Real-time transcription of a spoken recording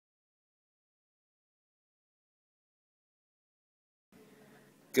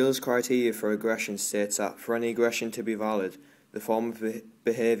Gill's criteria for aggression states that for any aggression to be valid, the form of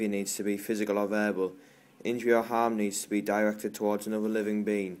behaviour needs to be physical or verbal. Injury or harm needs to be directed towards another living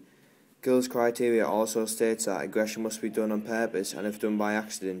being. Gill's criteria also states that aggression must be done on purpose, and if done by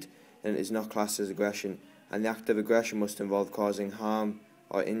accident, then it is not classed as aggression, and the act of aggression must involve causing harm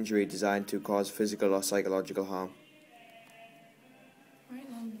or injury designed to cause physical or psychological harm.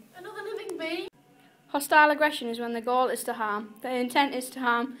 Another living being. Hostile aggression is when the goal is to harm, the intent is to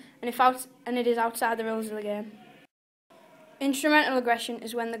harm, and it is outside the rules of the game. Instrumental aggression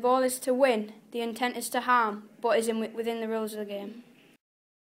is when the goal is to win, the intent is to harm, but is within the rules of the game.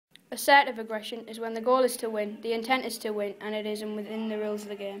 Assertive aggression is when the goal is to win, the intent is to win, and it is within the rules of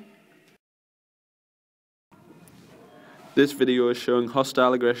the game. This video is showing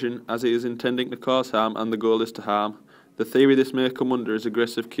hostile aggression as it is intending to cause harm and the goal is to harm. The theory this may come under is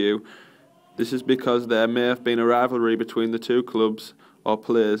aggressive cue. This is because there may have been a rivalry between the two clubs or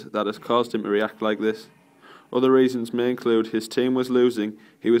players that has caused him to react like this. Other reasons may include his team was losing,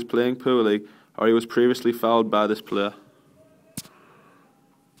 he was playing poorly, or he was previously fouled by this player.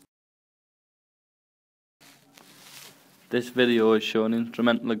 This video is showing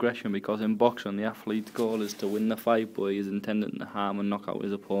instrumental aggression because in boxing the athlete's goal is to win the fight, but he is intending to harm and knock out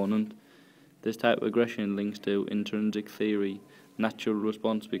his opponent. This type of aggression links to intrinsic theory, natural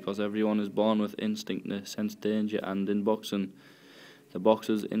response, because everyone is born with instinct to sense danger, and in boxing the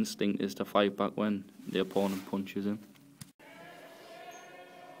boxer's instinct is to fight back when the opponent punches him.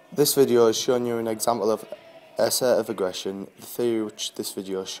 This video is showing you an example of assertive aggression. The theory which this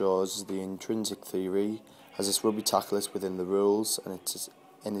video shows is the intrinsic theory, as this rugby tackle is within the rules and it is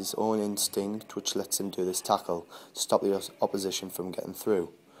in his own instinct which lets him do this tackle to stop the opposition from getting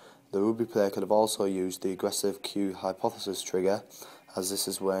through. The rugby player could have also used the aggressive cue hypothesis trigger, as this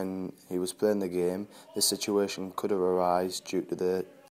is when he was playing the game. This situation could have arisen due to the